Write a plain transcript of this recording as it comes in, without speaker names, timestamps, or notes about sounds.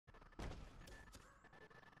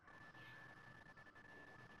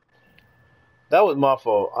That was my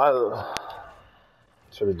fault. I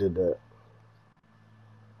should have did that.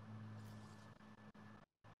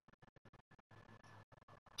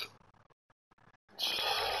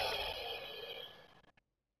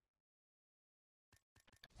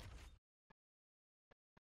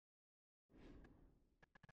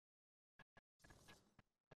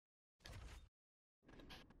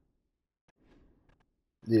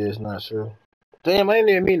 Yeah, it's not sure. Damn, I ain't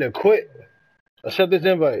even mean to quit. Accept this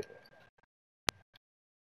invite.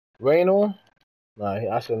 Rain on? Nah,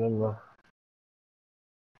 I said him.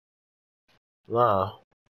 Nah,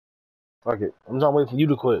 fuck it. I'm not waiting for you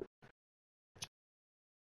to quit.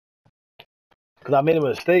 Cause I made a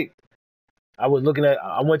mistake. I went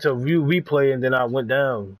to view replay and then I went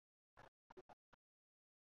down.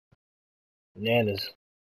 Bananas.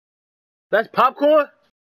 That's popcorn?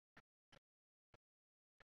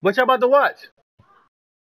 What y'all about to watch?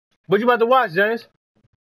 What you about to watch, James?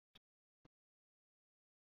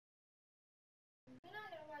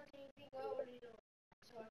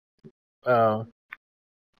 Uh,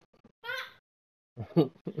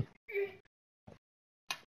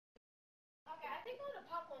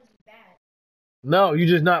 no, you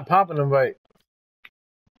just not popping them right.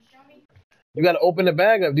 You gotta open the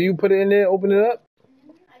bag up. Do you put it in there, open it up?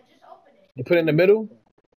 I just opened it. You put it in the middle?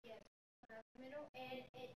 Yes, middle, and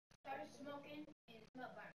it started smoking and it smelled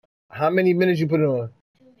burnt. How many minutes you put it on?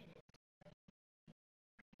 2 minutes.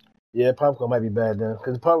 Yeah, popcorn might be bad then.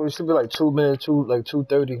 Cause probably should be like 2 minutes, like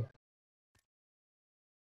 2:30.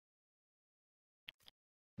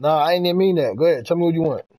 Nah, I ain't even mean that. Go ahead, tell me what you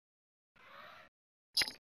want.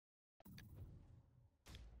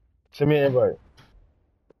 Send me an invite.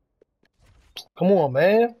 Come on,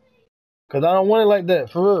 man. Cause I don't want it like that,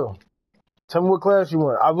 for real. Tell me what class you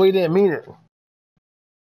want. I really didn't mean it.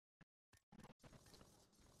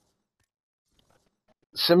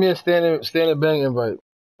 Send me a standard bang invite.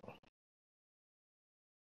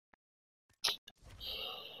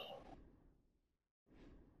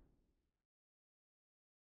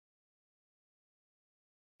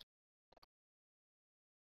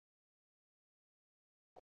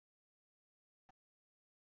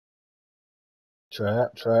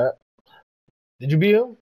 Trap. Did you beat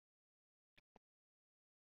him?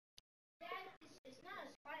 It's not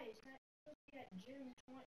a spider. It's not supposed to be at June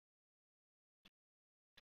 20.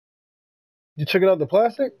 You took it out the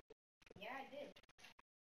plastic? Yeah, I did.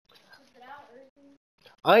 Took it out, everything.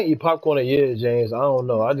 I ain't eat popcorn in years, James. I don't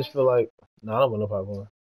know. I just feel like, no, I don't want no popcorn.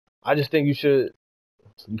 I just think you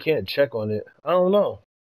can't check on it. I don't know.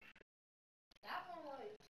 That one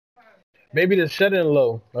was firm. Maybe the setting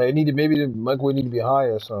low. Like maybe the microwave need to be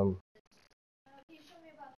higher or something. Can you show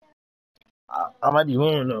me about that? I might be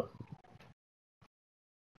wrong though.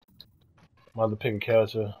 I'm about to pick a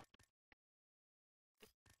character.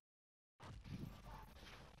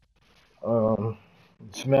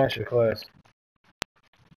 Smash your class.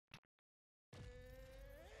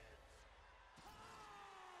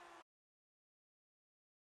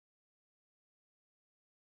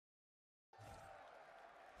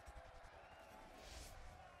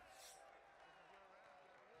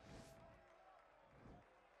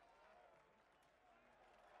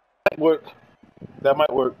 Might work. That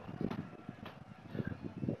might work.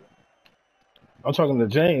 I'm talking to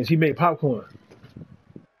James. He made popcorn.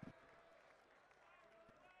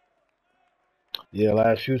 Yeah,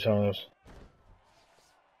 last few times.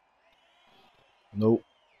 Nope.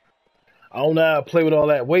 I don't know how to play with all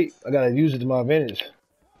that weight. I gotta use it to my advantage.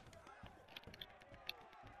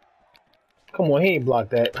 Come on, he ain't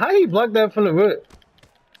blocked that. How he blocked that from the rip?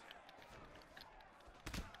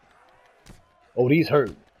 Oh, these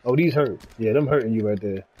hurt. Yeah, them hurting you right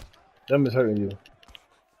there. Them is hurting you.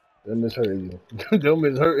 Them is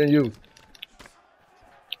hurting you.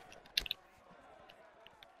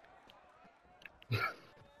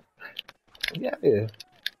 Yeah.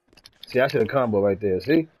 See, I should have combo right there.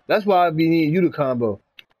 See? That's why I be needing you to combo.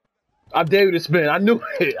 I dare you to spin. I knew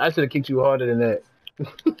it. I should have kicked you harder than that.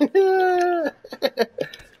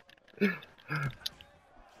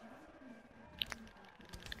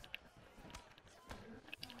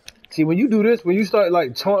 See, when you do this, when you start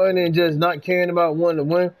like taunting and just not caring about one to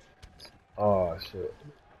win, oh shit.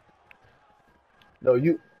 No.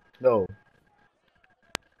 You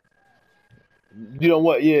know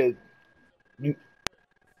what? Yeah,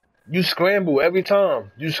 you scramble every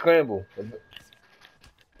time. You scramble.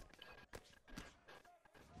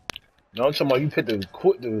 No, I'm talking about you hit the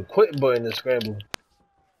quit button and scramble.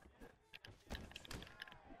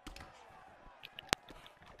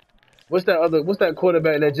 What's that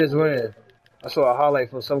quarterback that just ran? I saw a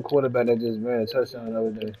highlight from some quarterback that just ran a touchdown the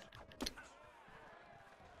other day.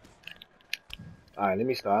 Alright, let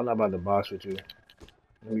me start. I'm not about to box with you.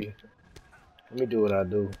 Let me do what I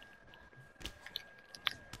do.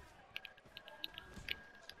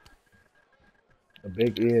 A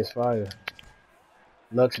big E is fire.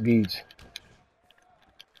 Lux Beach.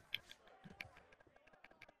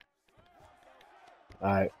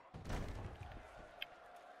 Alright.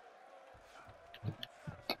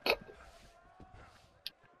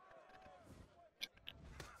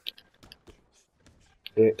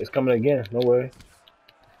 It's coming again. No worry.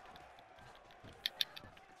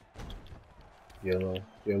 Yellow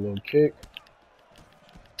kick.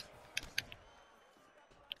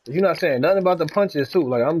 You're not saying nothing about the punches too.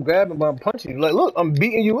 Like I'm grabbing my punches. Like look, I'm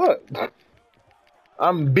beating you up.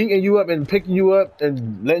 I'm beating you up and picking you up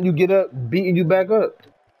and letting you get up, beating you back up.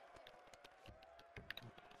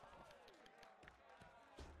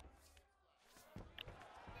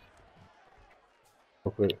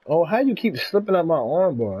 Okay. Oh, how you keep slipping out my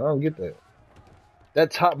arm bar? I don't get that. That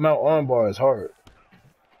top mount arm bar is hard.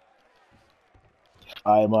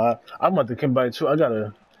 Alright, man. I'm about to come back too. I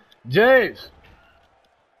gotta. James!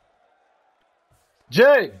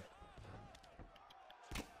 Jay!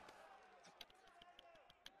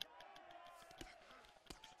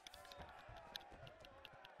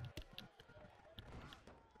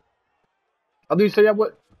 I do you say that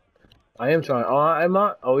what? I am trying. Oh, am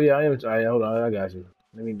I? Oh yeah, I am. Alright, hold on. I got you.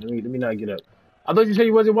 Let me not get up. I thought you said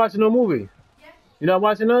you wasn't watching no movie. Yeah. You not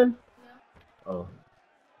watching none? No. Oh.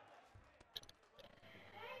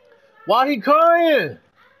 Why he crying?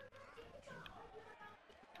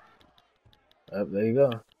 There you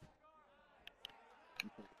go.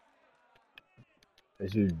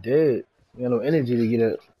 Cause you dead. You got no energy to get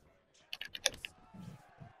up.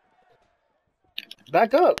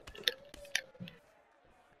 Back up.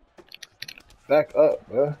 Back up,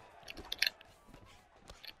 bro.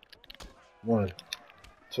 1,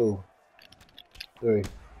 2, 3.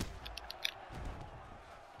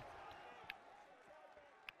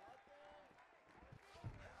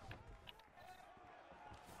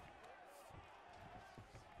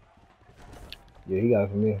 Yeah, he got it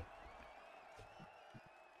from me.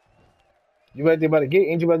 You right there by the gate?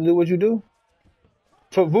 Ain't you about to do what you do?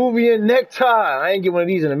 Peruvian necktie. I ain't get one of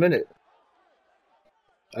these in a minute.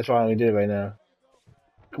 That's why I only did it right now.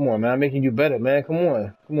 Come on, man. I'm making you better, man. Come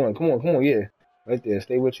on. Yeah. Right there.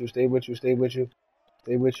 Stay with you. Stay with you.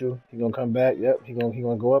 He gonna come back. Yep. He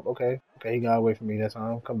gonna go up. Okay. He got away from me that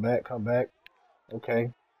time. Come back.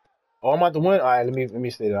 Okay. Oh, I'm about to win. All right. Let me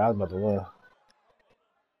stay there. I was about to win.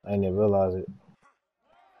 I didn't even realize it.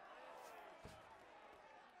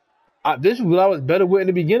 This is what I was better with in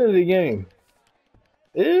the beginning of the game.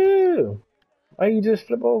 Ew. Why you just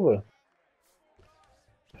flip over?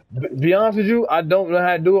 Be honest with you, I don't know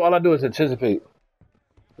how to do it. All I do is anticipate.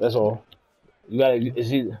 That's all. You gotta.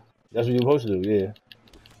 That's what you're supposed to do. Yeah.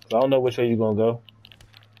 So I don't know which way you're gonna go.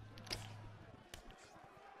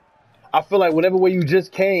 I feel like whatever way you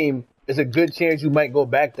just came, it's a good chance you might go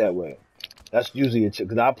back that way. That's usually a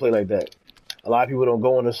because I play like that. A lot of people don't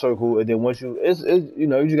go in a circle, and then once it's you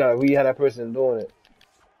know, you just gotta read how that person doing it.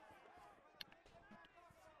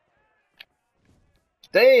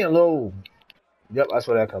 Damn, low. Yep, I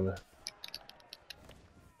saw that coming.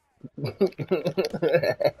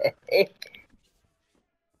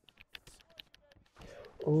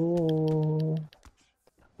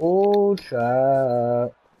 Oh,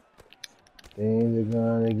 child. Things are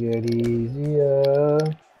gonna get easier.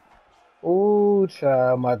 Oh,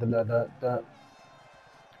 child.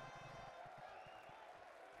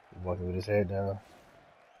 Walking with his head down.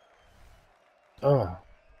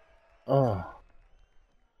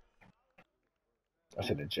 I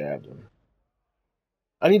should have jabbed him.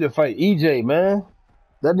 I need to fight EJ, man.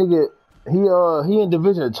 That nigga, he in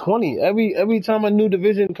division 20. Every time a new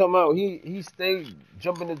division come out, he stay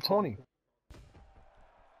jumping to 20.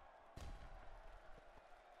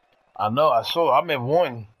 I know. I saw. I'm in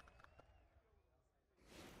 1.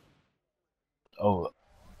 Oh,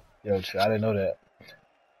 yo, I didn't know that.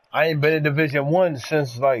 I ain't been in Division 1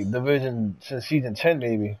 since since season 10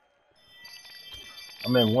 maybe.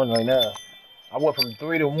 I'm in 1 right now. I went from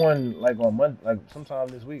 3 to 1 like on Monday, like sometime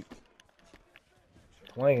this week.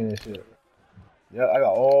 Playing this shit. Yeah, I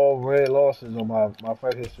got all red losses on my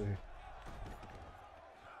fight history.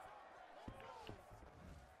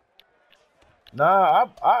 Nah,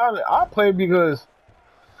 I play because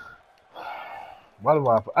why do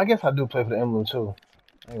I guess I do play for the emblem too.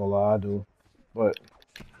 I ain't gonna lie, I do. But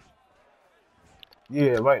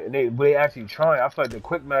yeah, right. They actually trying. I feel like the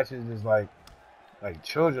quick matches is like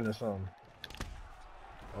children or something.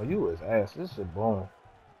 Oh, you was ass. This shit boring.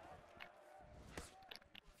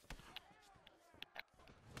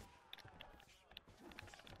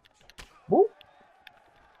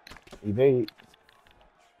 Evade.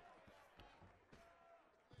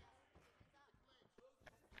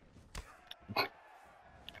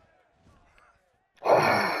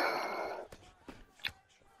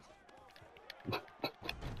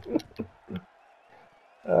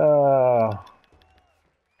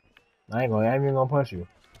 I ain't even gonna punch you.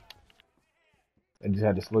 I just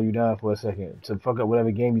had to slow you down for a second to fuck up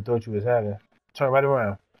whatever game you thought you was having. Turn right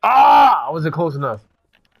around. Ah! I wasn't close enough.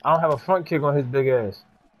 I don't have a front kick on his big ass.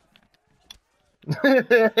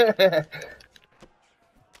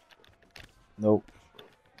 Nope.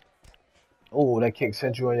 Oh, that kick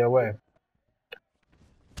sent you on your way.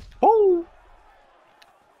 Woo!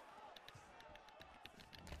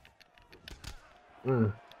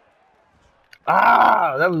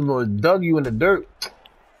 Ah! That was gonna dug you in the dirt.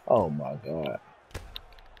 Oh my god.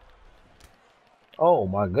 Oh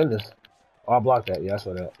my goodness. Oh, I blocked that. Yeah, I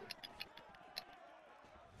saw that.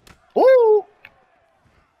 Woo!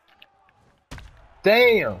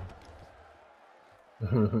 Damn.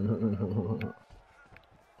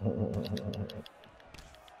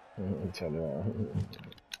 Turn around.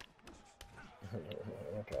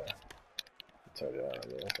 Okay. Turn around.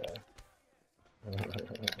 Okay.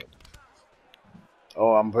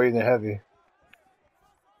 Oh, I'm breathing heavy.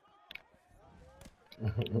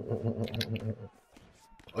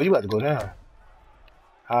 Oh, you about to go down.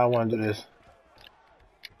 How I want to do this?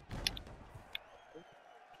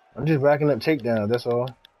 I'm just racking up takedowns. That's all.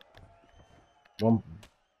 One.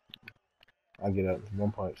 I get up.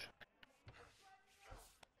 One punch.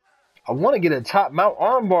 I want to get a top mount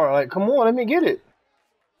armbar. Like, come on, let me get it.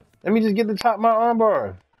 Let me just get the top mount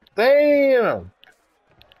armbar. Damn.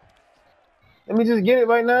 Let me just get it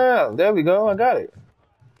right now. There we go. I got it.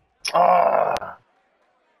 Ah.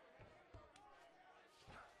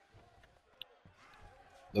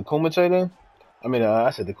 The Kumite then? I mean, I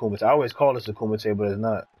said the Kumite. I always call this the Kumite, but it's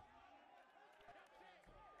not.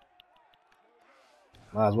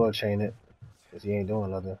 Might as well chain it, because he ain't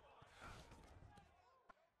doing nothing.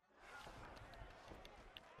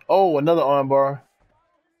 Oh, another armbar.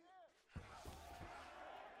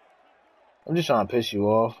 I'm just trying to piss you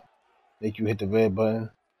off. Make you hit the red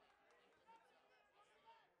button.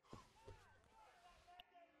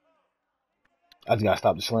 I just gotta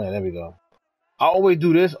stop the slam. There we go. I always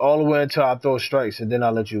do this all the way until I throw strikes, and then I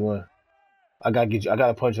let you win. I gotta get you. I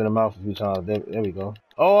gotta punch you in the mouth a few times. There we go.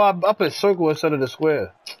 Oh, I put circle instead of the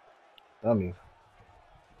square. I mean,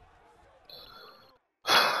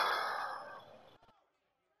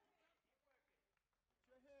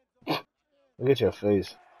 look at your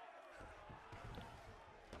face.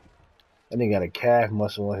 That nigga got a calf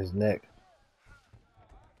muscle on his neck.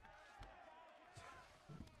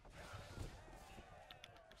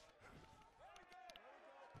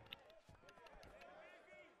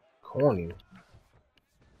 Corny.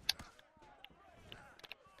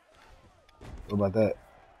 What about that?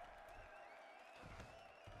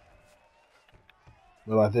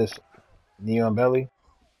 What about this? Knee on belly?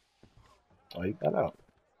 Oh, you got out.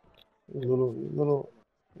 You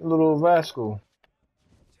little rascal.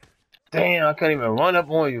 Damn, I can't even run up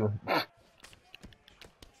on you.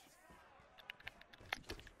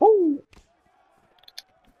 Woo!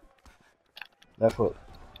 Left hook.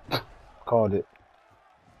 Called it.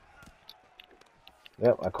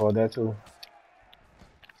 Yep, I called that too.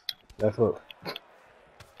 Left hook.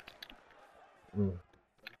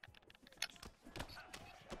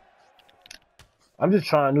 I'm just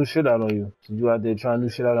trying new shit out on you. So you out there trying new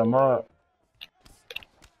shit out on mine.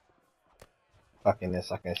 Fucking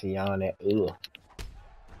this, I can see y'all on that. Ugh.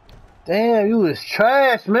 Damn, you was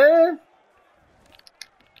trash, man.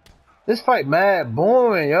 This fight mad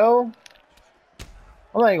boring, yo.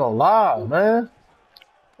 I'm not even gonna lie, man.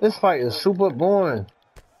 This fight is super boring.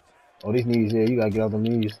 Oh, these knees, yeah, you gotta get off them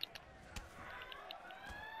knees.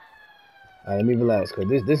 Alright, let me relax, cause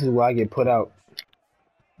this is where I get put out.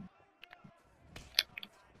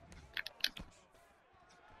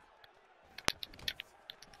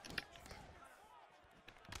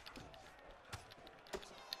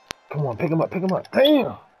 Come on, pick him up, pick him up.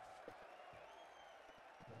 Damn!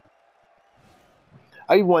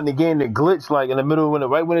 I want the game to glitch like in the middle when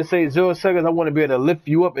right when it says 0 seconds. I want to be able to lift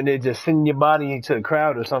you up and then just send your body into the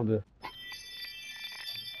crowd or something.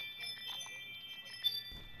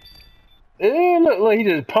 Yeah, look, he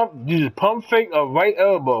just pump fake a right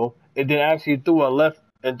elbow and then actually threw a left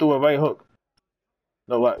and threw a right hook.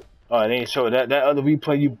 No, what? Oh, they ain't show that other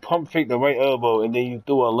replay. You pump fake the right elbow and then you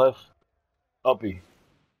threw a left uppy.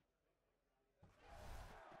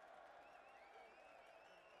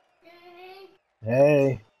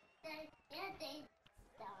 Hey.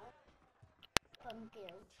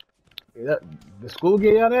 The school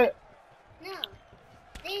gave y'all that?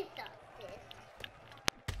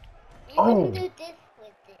 do this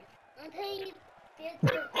with this. I'm telling you, there's the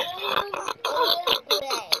form or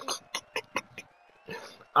gray.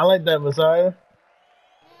 I like that, Messiah. And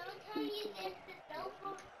I'm telling you, there's the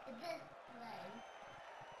silver this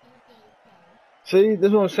way. See,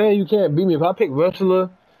 that's what I'm saying. You can't beat me. If I pick wrestler,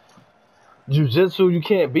 jiu-jitsu, you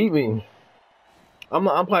can't beat me. I'm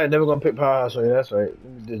probably never gonna pick powerhouse on you. That's right.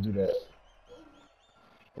 Let me just do that.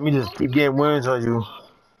 Let me just keep getting wins on you.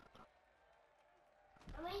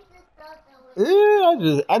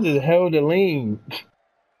 Yeah, I just held the lean.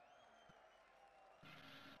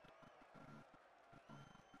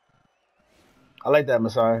 I like that,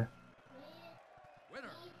 Messiah. Winner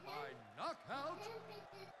by knockout.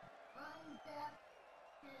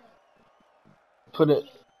 Put it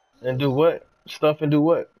and do what? Stuff and do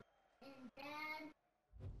what?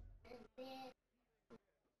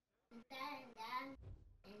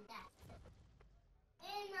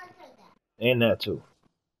 And that too.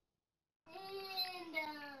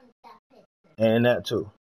 And that too.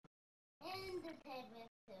 And the table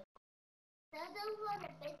too. So don't want a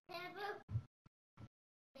big table.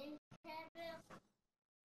 Big table.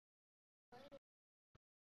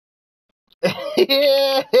 You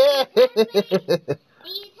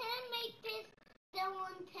can make this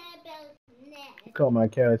someone table next. Call my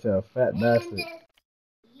character a fat bastard. Yeah.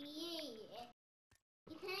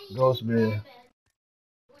 You Ghost man.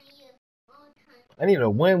 I need a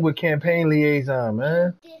win with campaign liaison,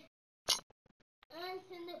 man.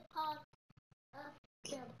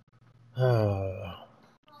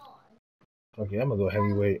 Okay, I'm gonna go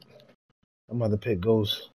heavyweight. I'm about to pick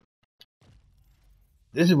Ghost.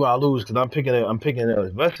 This is where I lose because I'm picking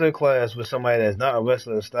a wrestler class with somebody that's not a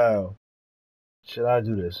wrestler style. Should I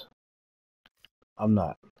do this? I'm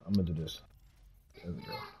not. I'm gonna do this. There we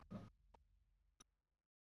go.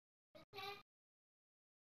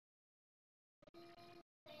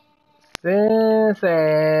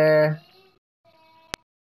 Sensei.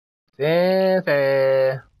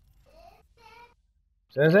 Sensei.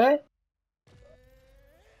 Sensei?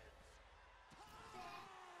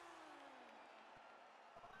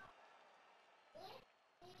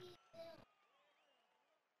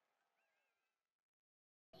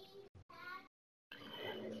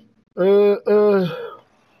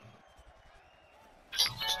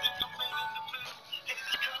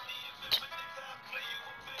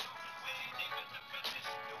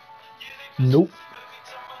 Nope.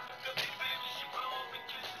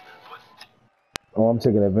 Oh, I'm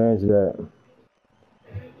taking advantage of that.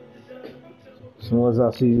 As soon as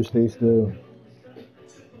I see you, stay still.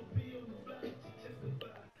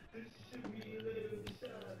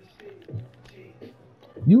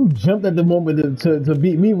 You jumped at the moment to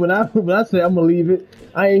beat me when I said I'm gonna leave it.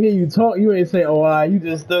 I ain't hear you talk. You ain't say, "Oh, you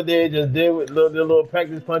just stood there, just did with little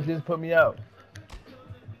practice punches, put me out."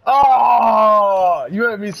 Oh, you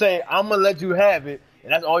heard me say, "I'm gonna let you have it,"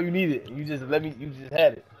 and that's all you needed. You just let me. You just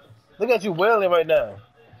had it. Look at you wailing right now.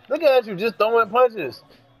 Look at you just throwing punches.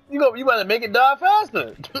 You about to make it die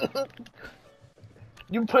faster.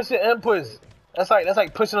 You push your inputs. That's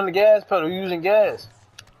like pushing on the gas pedal. You're using gas.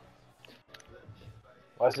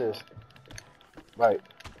 Watch this. Right.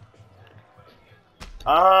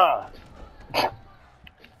 Ah.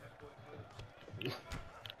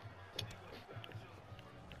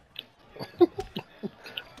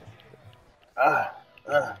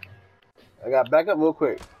 I got back up real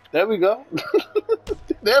quick. There we go.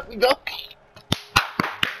 There we go.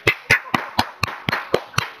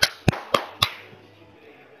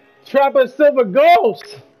 Trapper Silver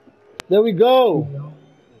Ghost. There we go.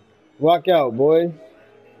 Rock out, boy.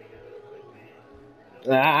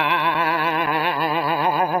 Ah.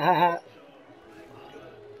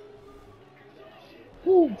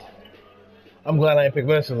 I'm glad I ain't picked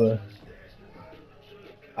wrestler.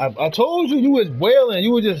 I told you was wailing.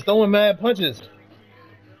 You were just throwing mad punches.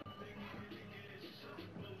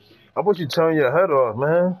 I want you turn your head off,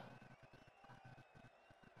 man.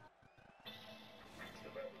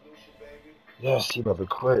 Yes, he about to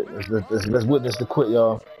quit. Let's witness the quit,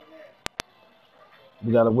 y'all.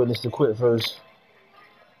 We gotta witness the quit first.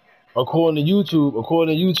 According to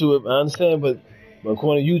YouTube, I understand, but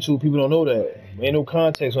according to YouTube, people don't know that. There ain't no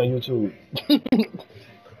context on YouTube.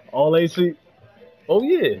 All they see, oh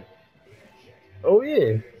yeah, oh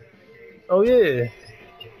yeah, oh yeah.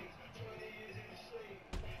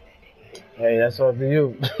 Hey, that's all for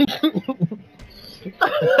you.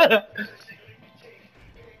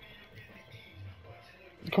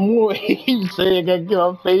 Come on, he said I gotta get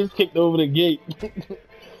my face kicked over the gate.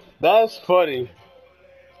 That's funny.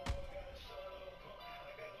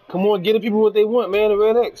 Come on, get the people what they want, man. The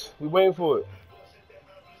Red X. We waiting for it.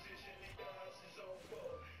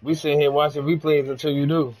 We sitting here watching replays until you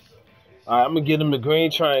do. All right, I'm gonna get him the green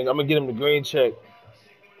triangle. I'm gonna get him the green check,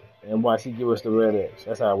 and watch he give us the red X.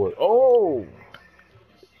 That's how it works. Oh,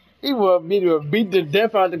 he want me to beat the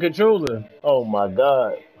death out the controller. Oh my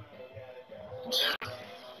god.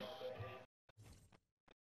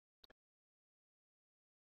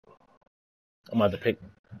 I'm about to pick.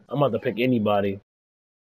 I'm about to pick anybody.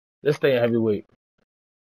 Let's stay in heavyweight.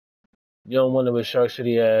 You don't want it with Shark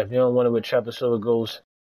City Ave. You don't want it with Trapper Silver Ghost.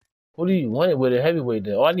 Who do you want it with a heavyweight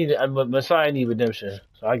then? Oh, I need. Messiah need redemption,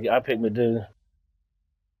 so I pick Madrid.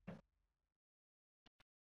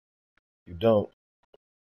 You don't.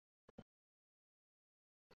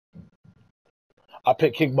 I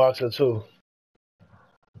pick Kickboxer too.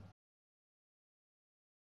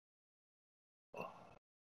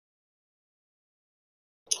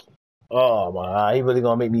 Oh my, he really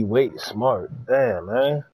gonna make me wait. Smart. Damn,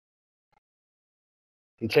 man.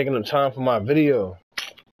 He taking the time for my video.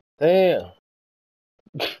 Damn.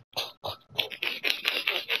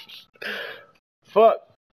 Fuck.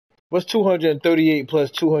 What's 238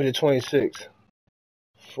 plus 226?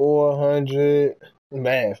 400.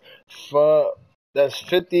 Math. Fuck. That's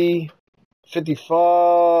 50,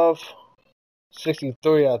 55,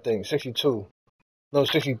 63, I think. 62. No,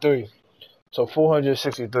 63. So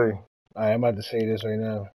 463. Alright, I'm about to say this right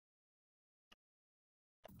now.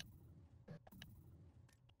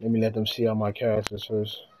 Let me let them see all my characters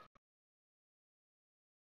first.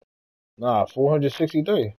 Nah,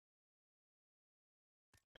 463.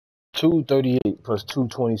 238 plus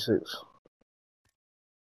 226.